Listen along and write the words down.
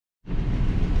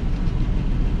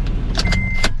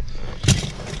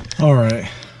All right,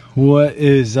 what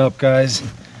is up, guys?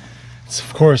 It's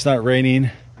of course not raining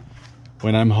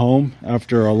when I'm home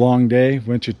after a long day.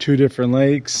 Went to 2 different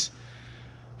lakes.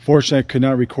 Fortunately, I could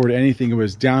not record anything. It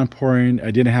was downpouring. I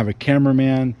didn't have a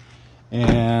cameraman,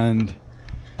 and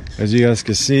as you guys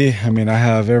can see, I mean, I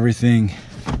have everything.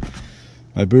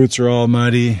 My boots are all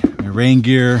muddy, my rain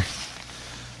gear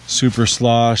super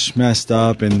slosh, messed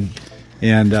up, and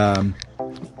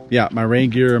yeah, my rain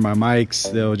gear and my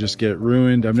mics, they'll just get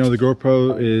ruined. I know the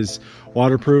GoPro is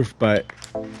waterproof, but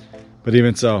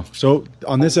even so. So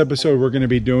on this episode, we're going to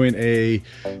be doing a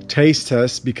taste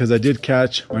test because I did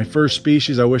catch my first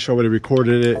species. I wish I would have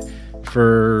recorded it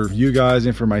for you guys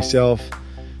and for myself.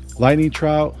 Lightning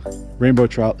trout, rainbow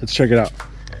trout. Let's check it out.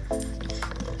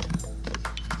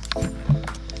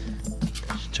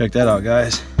 Check that out,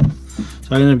 guys. So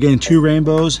I ended up getting 2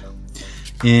 rainbows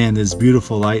and this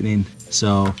beautiful lightning.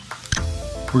 So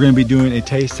we're going to be doing a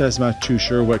taste test. I'm not too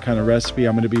sure what kind of recipe.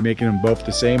 I'm going to be making them both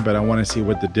the same, but I want to see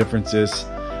what the difference is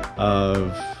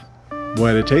of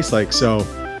what it tastes like. So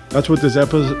that's what this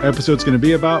episode's going to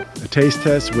be about, a taste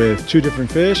test with 2 different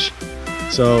fish.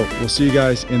 So we'll see you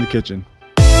guys in the kitchen.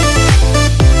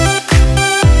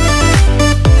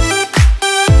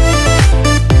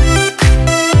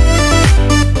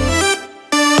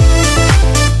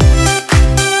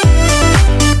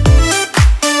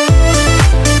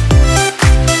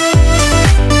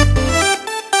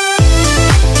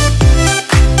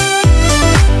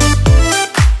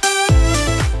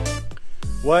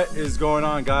 What is going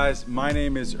on, guys? My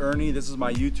name is Ernie. This is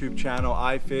my YouTube channel,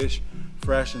 I Fish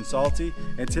Fresh and Salty,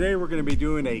 and today we're going to be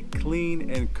doing a clean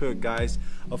and cook, guys.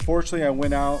 Unfortunately, I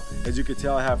went out, as you can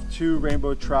tell, I have 2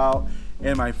 rainbow trout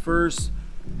and my first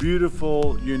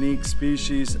beautiful unique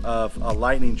species of a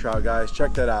lightning trout, guys.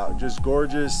 Check that out. Just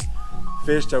gorgeous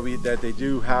fish that they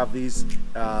do have these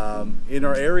in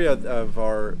our area of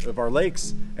our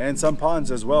lakes and some ponds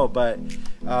as well. But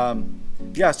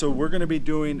yeah, so we're going to be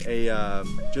doing a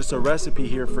just a recipe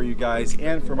here for you guys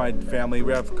and for my family.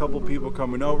 We have a couple people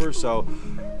coming over, so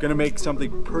going to make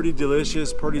something pretty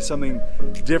delicious, something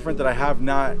different that I have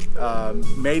not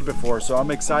made before. So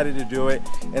I'm excited to do it,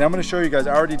 and I'm going to show you guys.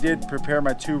 I already did prepare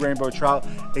my 2 rainbow trout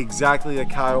exactly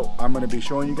like how I'm going to be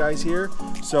showing you guys here.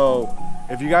 So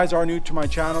if you guys are new to my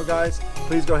channel, guys,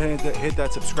 please go ahead and hit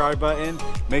that subscribe button.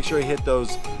 Make sure you hit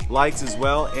those likes as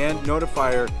well, and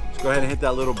notifier. Go ahead and hit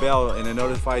that little bell, and it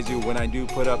notifies you when I do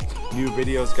put up new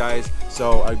videos, guys.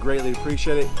 So I greatly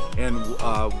appreciate it, and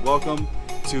welcome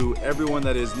to everyone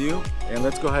that is new. And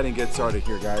let's go ahead and get started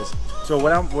here, guys. So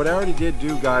what I already did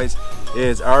do, guys,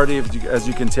 is as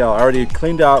you can tell, I already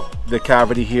cleaned out the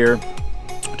cavity here,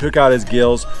 took out his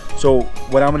gills. So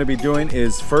what I'm going to be doing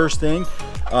is, first thing,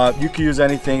 you can use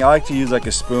anything. I like to use like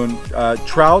a spoon.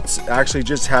 Trouts actually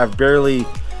just have barely,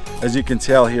 as you can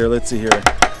tell here, let's see here,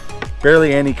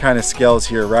 barely any kind of scales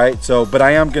here, right? So, but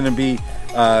I am going to be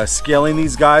scaling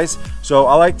these guys. So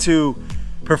I like to,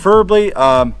 preferably,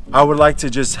 I would like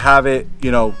to just have it, you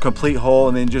know, complete whole,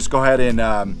 and then just go ahead and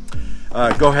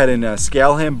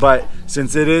scale him. But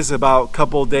since it is about a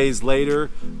couple days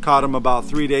later, caught him about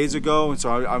 3 days ago, and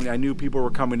so I knew people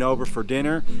were coming over for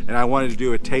dinner, and I wanted to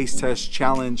do a taste test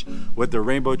challenge with the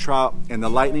rainbow trout and the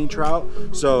lightning trout.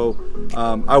 So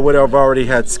I would have already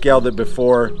had scaled it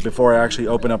before I actually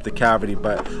open up the cavity.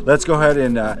 But let's go ahead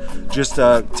and just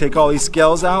take all these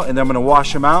scales out, and then I'm going to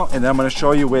wash them out, and then I'm going to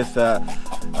show you with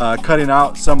cutting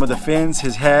out some of the fins,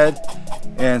 his head,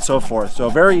 and so forth. So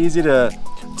very easy to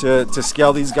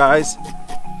scale these guys.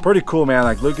 Pretty cool, man.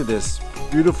 Like, look at this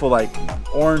beautiful, like,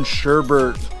 orange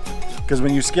sherbet, because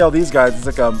when you scale these guys,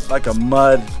 it's like a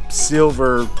mud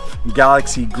silver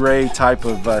galaxy gray type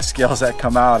of scales that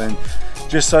come out, and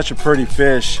just such a pretty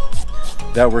fish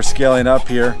that we're scaling up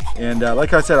here. And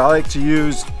like I said, I like to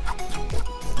use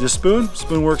the spoon.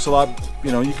 Works a lot.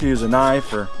 You know, you can use a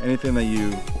knife or anything that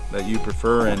you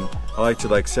prefer, and I like to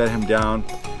like set him down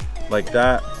like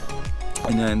that,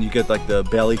 and then you get like the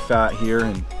belly fat here,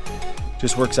 and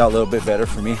just works out a little bit better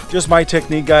for me. Just my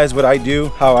technique, guys, what I do,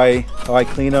 how I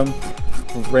clean them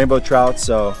with rainbow trout.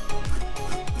 So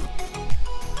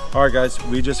all right, guys,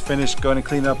 we just finished going to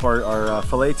clean up our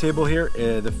fillet table here.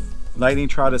 The lightning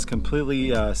trout is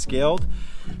completely scaled.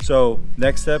 So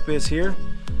next step is here,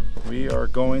 we are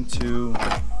going to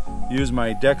use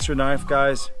my Dexter knife,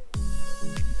 guys.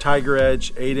 Tiger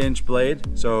edge 8-inch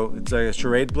blade, so it's like a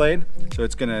charade blade, so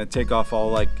it's gonna take off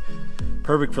all, like,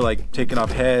 perfect for like taking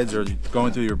off heads or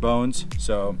going through your bones.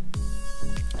 So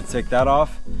let's take that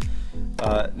off.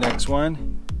 Next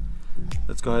one,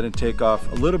 let's go ahead and take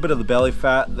off a little bit of the belly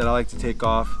fat that I like to take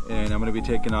off, and I'm going to be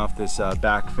taking off this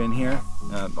back fin here,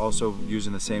 also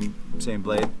using the same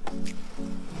blade.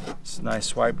 It's nice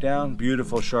swipe down,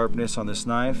 beautiful sharpness on this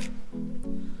knife.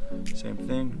 Same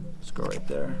thing, let's go right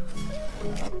there.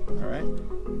 All right.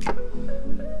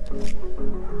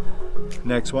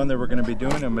 Next one that we're going to be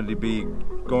doing, I'm going to be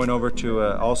going over to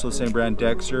also same brand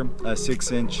Dexter, a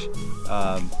 6-inch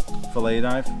fillet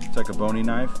knife. It's like a bony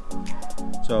knife.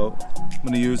 So I'm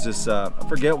going to use this. I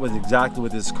forget exactly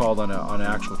what this is called on an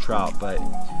actual trout, but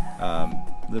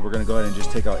we're going to go ahead and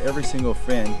just take out every single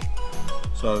fin.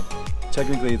 So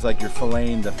technically, it's like you're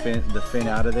filleting the fin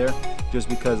out of there, just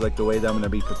because like the way that I'm going to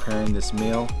be preparing this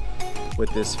meal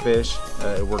with this fish,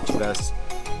 it works best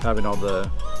having all the.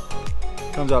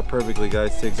 Comes out perfectly,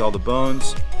 guys. Takes all the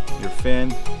bones, your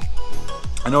fin.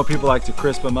 I know people like to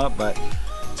crisp them up, but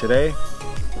today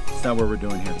it's not what we're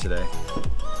doing here today.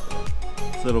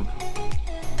 This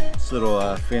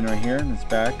little fin right here in its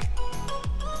back.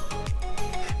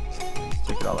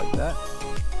 Take it out like that.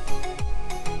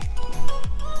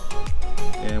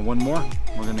 And one more.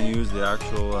 We're going to use the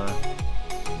actual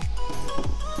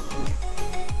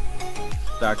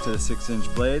back to the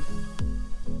 6-inch blade.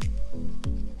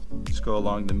 Go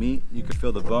along the meat. You can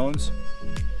feel the bones.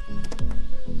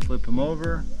 Flip them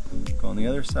over. Go on the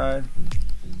other side.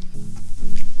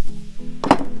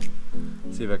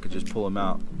 See if I could just pull them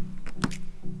out.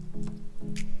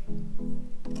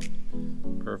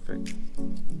 Perfect.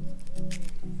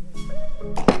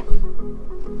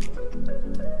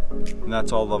 And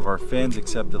that's all of our fins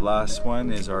except the last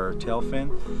one is our tail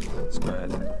fin. Let's go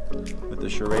ahead and with the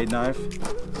charade knife.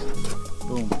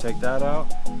 Boom, take that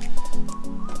out.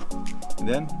 And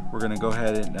then we're going to go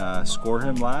ahead and score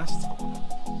him last.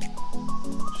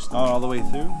 Just not all the way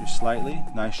through, just slightly.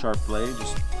 Nice sharp blade,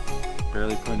 just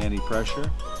barely putting any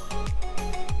pressure.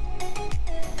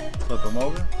 Flip him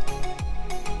over.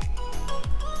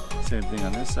 Same thing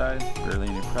on this side, barely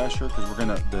any pressure, because we're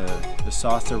going to, the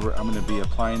sauce that I'm going to be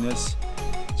applying this,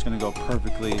 it's going to go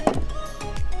perfectly.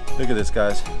 Look at this,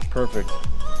 guys, perfect.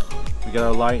 We got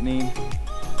our lightning,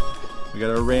 we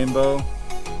got our rainbow,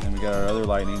 and we got our other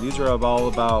lightning. These are all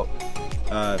about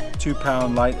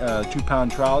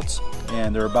 2-pound trouts,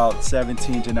 and they're about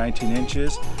 17 to 19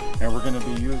 inches. And we're going to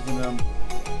be using them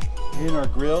in our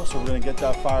grill, so we're going to get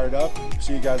that fired up.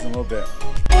 See you guys in a little bit.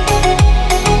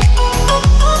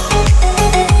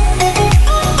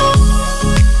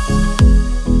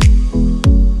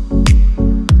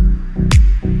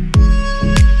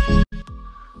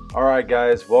 Alright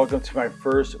guys, welcome to my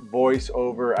first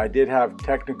voiceover. I did have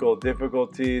technical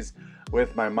difficulties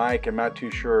with my mic. I'm not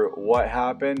too sure what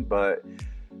happened, but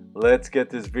let's get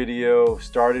this video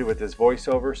started with this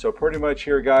voiceover. So pretty much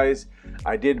here, guys,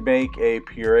 I did make a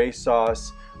puree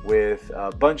sauce with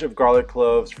a bunch of garlic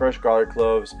cloves, fresh garlic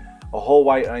cloves, a whole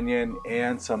white onion,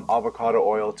 and some avocado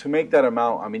oil. To make that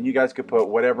amount, I mean, you guys could put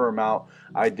whatever amount.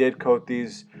 I did coat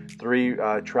these 3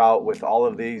 trout with all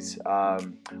of these,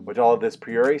 with all of this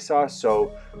puree sauce.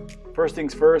 So first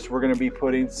things first, we're going to be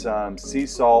putting some sea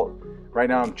salt. Right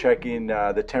now I'm checking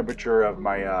the temperature of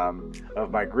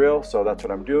my grill, so that's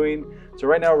what I'm doing. So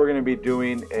right now we're going to be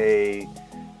doing a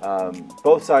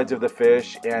both sides of the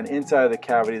fish, and inside of the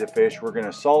cavity of the fish we're going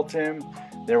to salt him.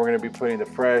 Then we're going to be putting the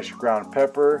fresh ground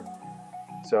pepper.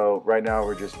 So right now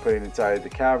we're just putting inside the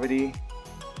cavity.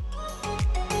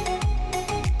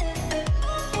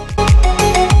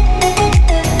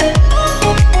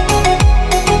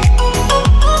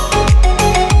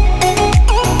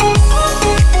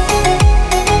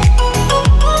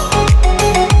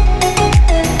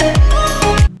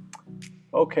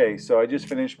 Okay, so I just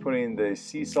finished putting the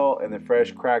sea salt and the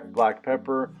fresh cracked black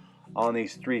pepper on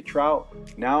these 3 trout.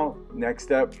 Now, next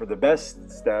step, for the best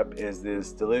step, is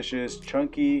this delicious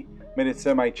chunky, made it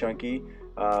semi-chunky,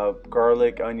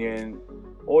 garlic, onion,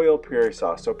 oil puree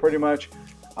sauce. So pretty much,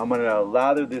 I'm gonna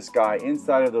lather this guy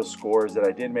inside of those scores that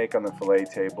I did make on the fillet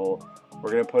table.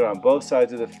 We're gonna put it on both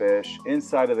sides of the fish,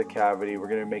 inside of the cavity. We're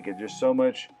gonna make it just so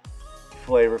much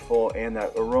flavorful, and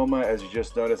that aroma, as you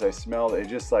just noticed, I smelled it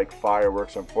just like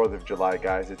fireworks on 4th of July,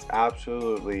 guys. It's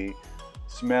absolutely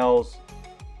smells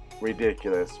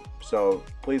ridiculous. So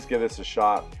please give this a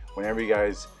shot whenever you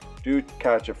guys do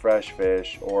catch a fresh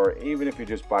fish, or even if you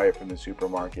just buy it from the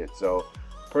supermarket. So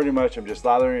pretty much I'm just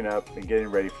lathering up and getting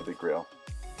ready for the grill.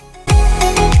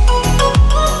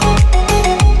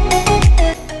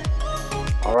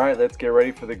 Alright, let's get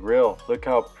ready for the grill. Look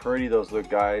how pretty those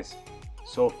look, guys.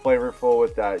 So flavorful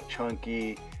with that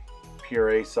chunky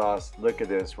puree sauce. Look at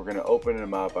this. We're gonna open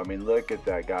them up. I mean, look at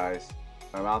that, guys.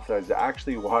 My mouth is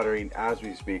actually watering as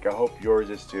we speak. I hope yours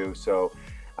is too. So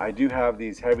I do have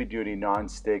these heavy duty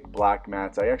non-stick black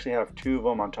mats. I actually have 2 of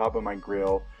them on top of my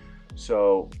grill.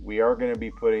 So we are going to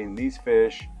be putting these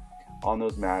fish on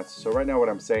those mats. So right now what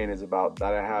I'm saying is about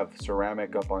that I have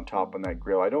ceramic up on top on that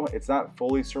grill. It's not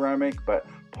fully ceramic, but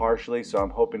partially, so I'm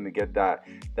hoping to get that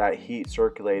heat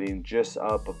circulating just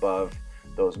up above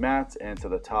those mats and to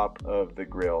the top of the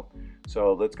grill.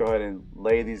 So let's go ahead and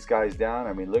lay these guys down.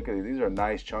 I mean, look at these are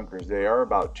nice chunkers. They are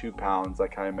about 2 pounds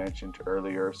like I mentioned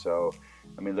earlier. So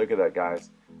I mean, look at that,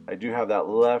 guys. I do have that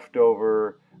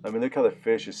leftover. I mean, look how the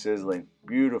fish is sizzling.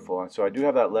 Beautiful. And so I do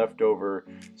have that leftover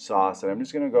sauce, and I'm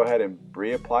just gonna go ahead and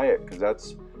reapply it because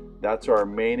that's our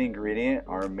main ingredient,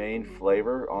 our main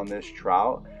flavor on this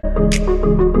trout. All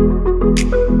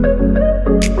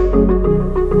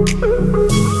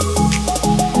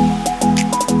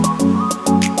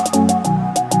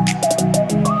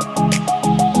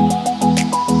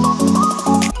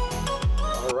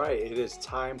right, it is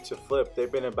time to flip.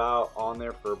 They've been on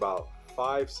there for about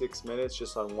 5-6 minutes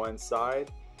just on one side.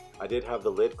 I did have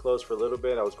the lid closed for a little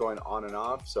bit. I was going on and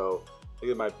off. So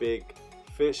look at my big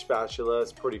fish spatula.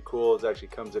 It's pretty cool. It actually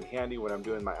comes in handy when I'm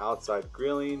doing my outside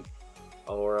grilling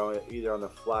or either on the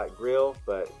flat grill.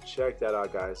 But check that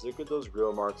out, guys. Look at those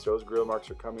grill marks. Those grill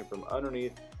marks are coming from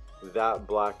underneath that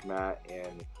black mat,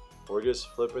 and we're just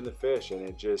flipping the fish, and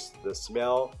it just, the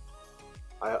smell,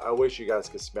 I wish you guys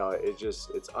could smell it.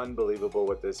 It's unbelievable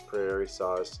with this prairie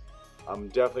sauce. I'm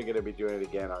definitely going to be doing it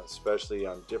again, especially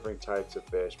on different types of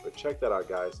fish. But check that out,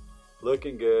 guys.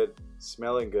 Looking good,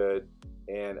 smelling good,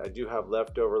 and I do have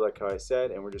leftover, like how I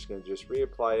said, and we're just going to just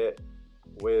reapply it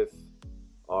with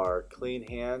our clean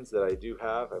hands that I do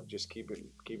have. I'm just keeping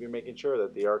making sure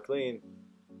that they are clean.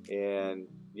 And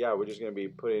yeah, we're just going to be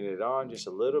putting it on just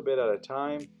a little bit at a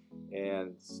time,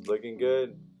 and it's looking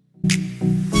good.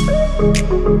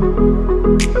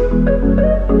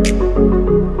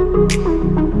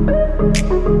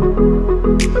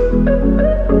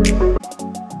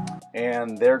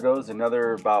 And there goes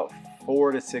another about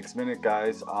 4 to 6 minutes,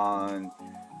 guys, on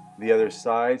the other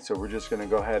side. So we're just going to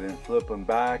go ahead and flip them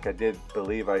back. I did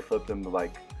believe I flipped them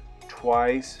like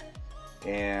twice,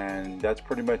 and that's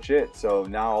pretty much it. So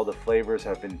now all the flavors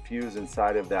have been fused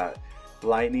inside of that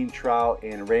lightning trout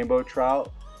and rainbow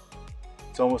trout.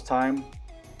 It's almost time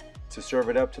to serve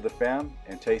it up to the fam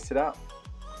and taste it out.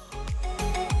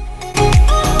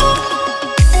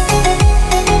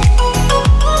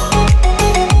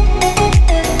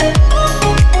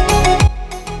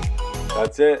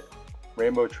 That's it.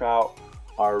 Rainbow trout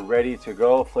are ready to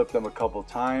go. Flip them a couple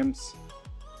times.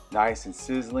 Nice and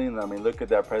sizzling. I mean, look at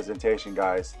that presentation,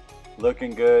 guys.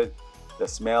 Looking good. The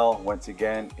smell, once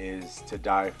again, is to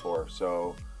die for.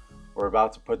 So we're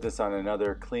about to put this on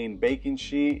another clean baking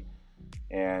sheet,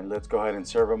 and let's go ahead and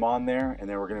serve them on there. And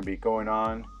then we're going to be going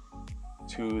on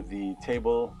to the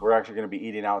table. We're actually going to be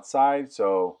eating outside,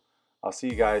 so I'll see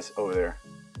you guys over there.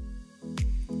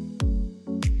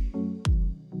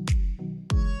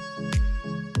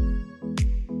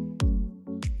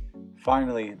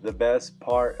 Finally, the best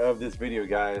part of this video,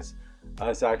 guys,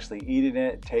 us actually eating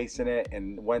it, tasting it.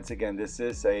 And once again, this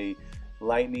is a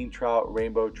lightning trout,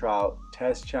 rainbow trout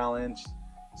test challenge,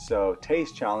 so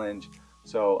taste challenge.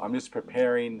 So I'm just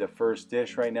preparing the first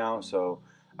dish right now. So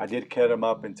I did cut them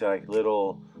up into like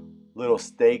little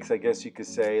steaks, I guess you could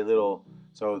say,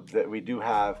 so that we do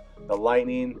have the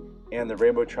lightning and the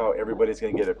rainbow trout. Everybody's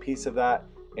gonna get a piece of that,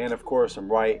 and of course some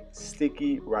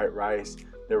sticky white rice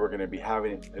that we're going to be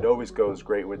having. It always goes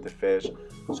great with the fish.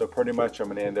 So pretty much I'm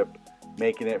going to end up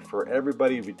making it for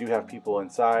everybody. We do have people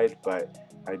inside, but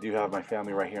I do have my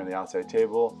family right here on the outside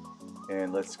table,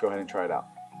 and let's go ahead and try it out.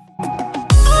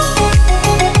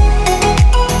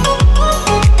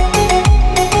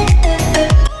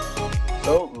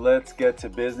 So let's get to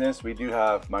business. We do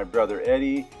have my brother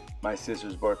Eddie, my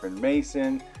sister's boyfriend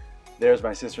Mason. There's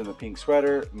my sister in the pink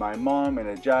sweater, my mom in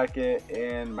a jacket,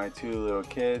 and my 2 little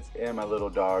kids, and my little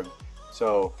dog.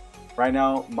 So right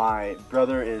now my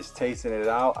brother is tasting it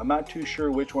out. I'm not too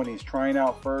sure which one he's trying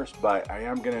out first, but I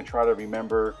am going to try to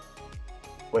remember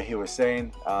what he was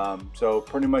saying. So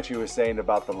pretty much he was saying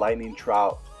about the lightning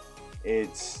trout.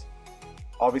 It's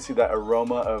obviously that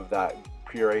aroma of that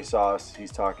puree sauce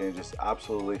he's talking is just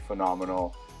absolutely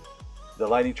phenomenal. The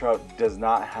lightning trout does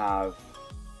not have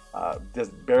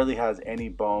barely has any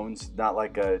bones, not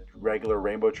like a regular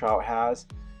rainbow trout has.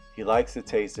 He likes the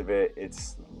taste of it.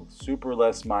 It's super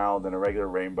less mild than a regular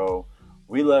rainbow.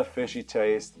 We love fishy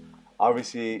taste.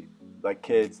 Obviously, like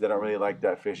kids, they don't really like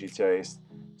that fishy taste.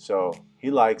 So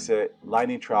he likes it.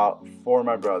 Lightning trout for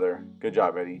my brother. Good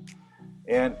job, Eddie.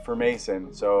 And for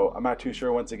Mason. So I'm not too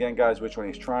sure, once again, guys, which one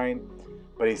he's trying,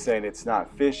 but he's saying it's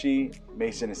not fishy.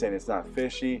 Mason is saying it's not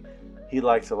fishy. He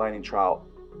likes the lightning trout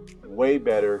way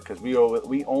better because we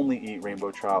only eat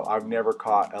rainbow trout. I've never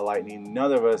caught a lightning.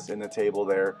 None of us in the table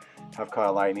there have caught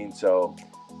a lightning, so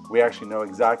we actually know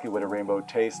exactly what a rainbow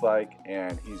tastes like.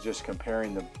 And he's just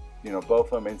comparing the, both of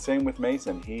them. And same with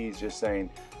Mason. He's just saying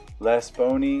less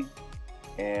bony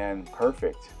and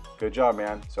perfect. Good job,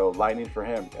 man. So lightning for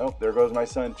him. Oh, there goes my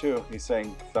son too. He's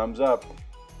saying thumbs up.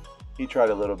 He tried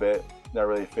a little bit. Not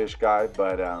really a fish guy,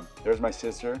 but there's my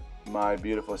sister, my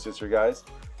beautiful sister, guys.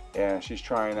 And she's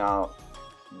trying out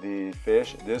the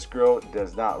fish. This girl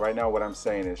does not, right now what I'm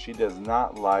saying is she does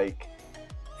not like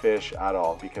fish at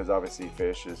all, because obviously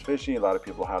fish is fishy. A lot of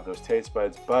people have those taste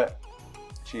buds, but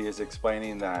she is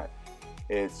explaining that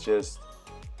it's just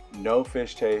no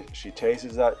fish taste. She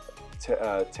tastes that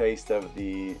taste of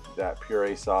that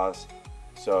puree sauce.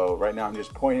 So right now I'm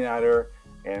just pointing at her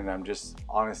and I'm just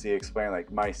honestly explaining,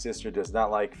 like, my sister does not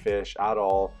like fish at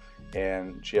all,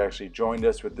 and she actually joined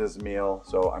us with this meal.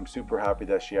 So I'm super happy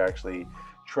that she actually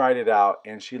tried it out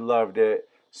and she loved it.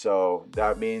 So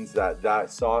that means that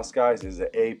sauce, guys, is an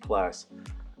A+.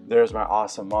 There's my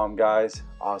awesome mom, guys,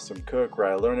 awesome cook,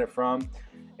 where I learned it from,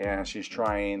 and she's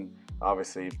trying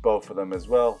obviously both of them as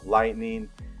well, lightning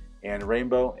and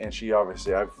rainbow. And she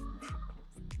obviously, I've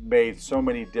made so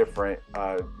many different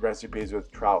recipes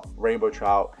with trout, rainbow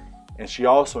trout, and she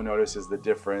also notices the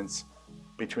difference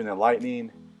between the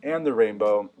lightning and the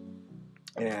rainbow,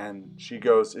 and she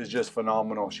goes, it's just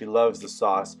phenomenal. She loves the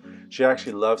sauce. She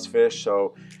actually loves fish,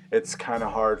 so it's kind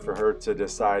of hard for her to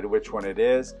decide which one it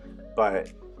is,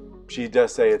 but she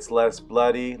does say it's less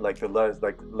bloody, like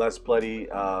less bloody.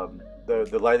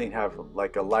 The lightning have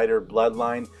like a lighter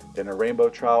bloodline than a rainbow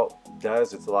trout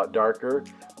does. It's a lot darker,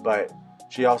 but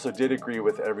she also did agree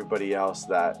with everybody else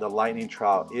that the lightning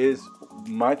trout is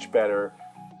much better,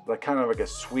 like kind of like a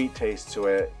sweet taste to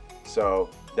it. So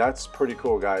that's pretty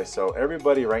cool, guys. So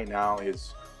everybody right now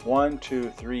is 1, 2,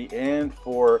 3, and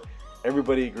 4.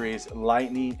 Everybody agrees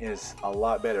lightning is a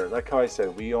lot better. Like how I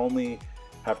said, we only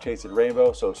have tasted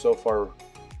rainbow, so far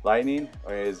lightning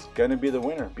is gonna be the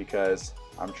winner because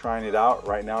I'm trying it out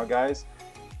right now, guys.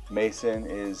 Mason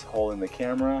is holding the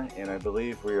camera, and I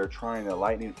believe we are trying the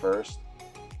lightning first.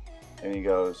 And he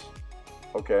goes,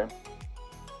 okay,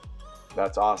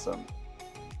 that's awesome.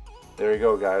 There you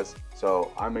go, guys.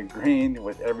 So I'm agreeing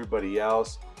with everybody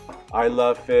else. I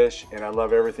love fish and I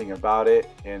love everything about it,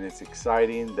 and it's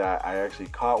exciting that I actually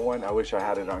caught one. I wish I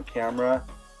had it on camera.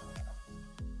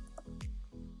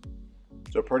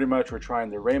 So pretty much we're trying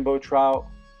the rainbow trout.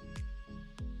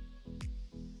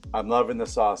 I'm loving the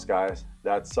sauce, guys.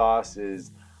 That sauce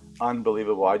is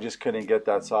unbelievable. I just couldn't get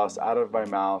that sauce out of my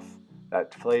mouth.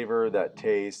 That flavor, that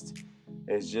taste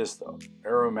is just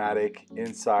aromatic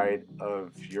inside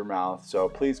of your mouth. So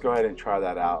please go ahead and try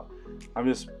that out. I'm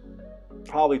just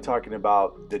probably talking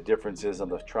about the differences on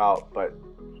the trout, but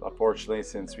unfortunately,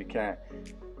 since we can't,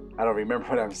 I don't remember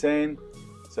what I'm saying.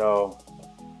 So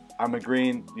I'm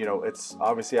agreeing, it's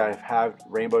obviously I've had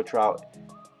rainbow trout.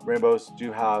 Rainbows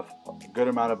do have a good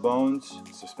amount of bones,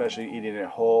 especially eating it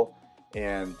whole,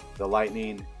 and the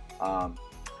lightning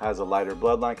has a lighter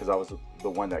bloodline because I was the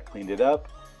one that cleaned it up,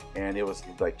 and it was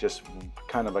like just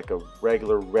kind of like a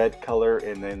regular red color,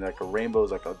 and then like a rainbow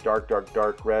is like a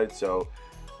dark red. So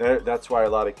that's why a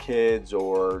lot of kids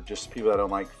or just people that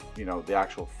don't like the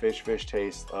actual fish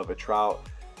taste of a trout,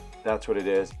 that's what it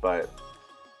is. But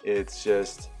it's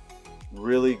just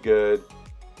really good.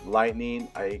 Lightning,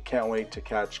 I can't wait to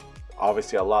catch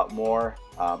obviously a lot more.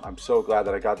 I'm so glad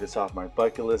that I got this off my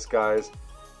bucket list, guys.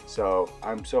 So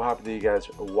I'm so happy that you guys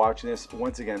are watching this.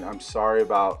 Once again, I'm sorry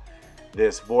about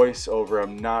this voiceover.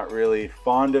 I'm not really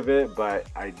fond of it, but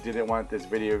I didn't want this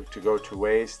video to go to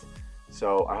waste.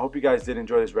 So I hope you guys did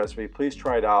enjoy this recipe. Please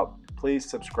try it out. Please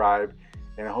subscribe,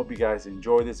 and I hope you guys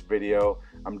enjoy this video.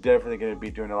 I'm definitely going to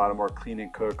be doing a lot of more clean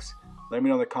and cooks. Let me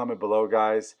know in the comment below,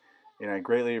 guys, and I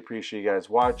greatly appreciate you guys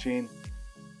watching.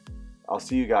 I'll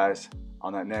see you guys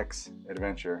on that next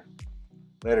adventure.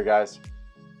 Later, guys.